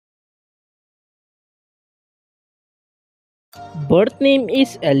Birth name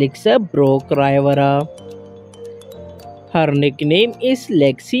is Alexa Brock Rivera. Her nickname is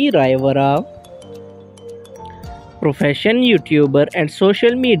Lexi Rivera. Profession YouTuber and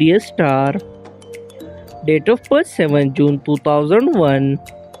social media star. Date of birth 7 June 2001.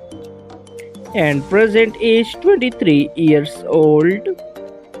 And present age 23 years old.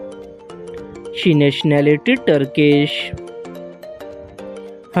 She nationality Turkish.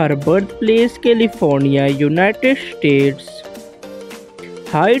 Her birthplace California, United States.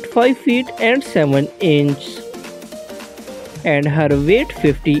 Height 5 feet and 7 inches. And her weight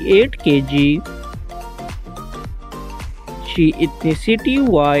 58 kg. She ethnicity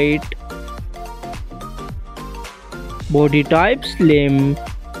white. Body type slim.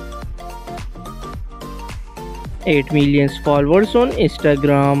 8 million followers on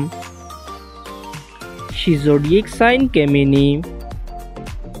Instagram. She zodiac sign Gemini.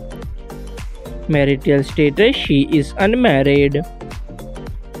 Marital status she is unmarried.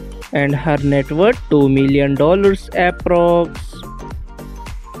 And her net worth $2 million approx.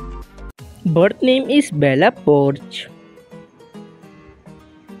 Birth name is Bella Poarch.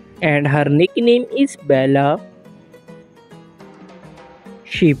 And her nickname is Bella.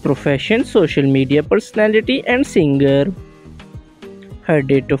 She profession social media personality and singer. Her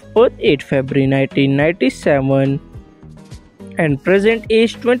date of birth 8 February 1997 and present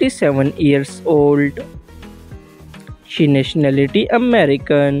age 27 years old. She nationality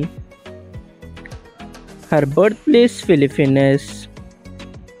American. Her birthplace Philippines.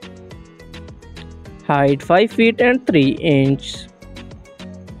 Height 5 feet and 3 inches.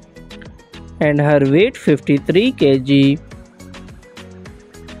 And her weight 53 kg.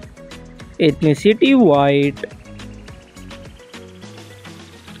 Ethnicity white.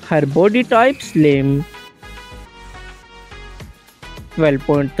 Her body type slim.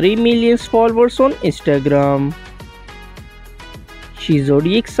 12.3 million followers on Instagram. She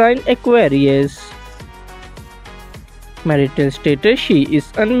zodiac sign Aquarius. Marital status she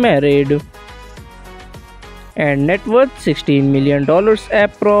is unmarried. And net worth $16 million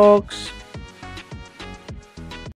approx.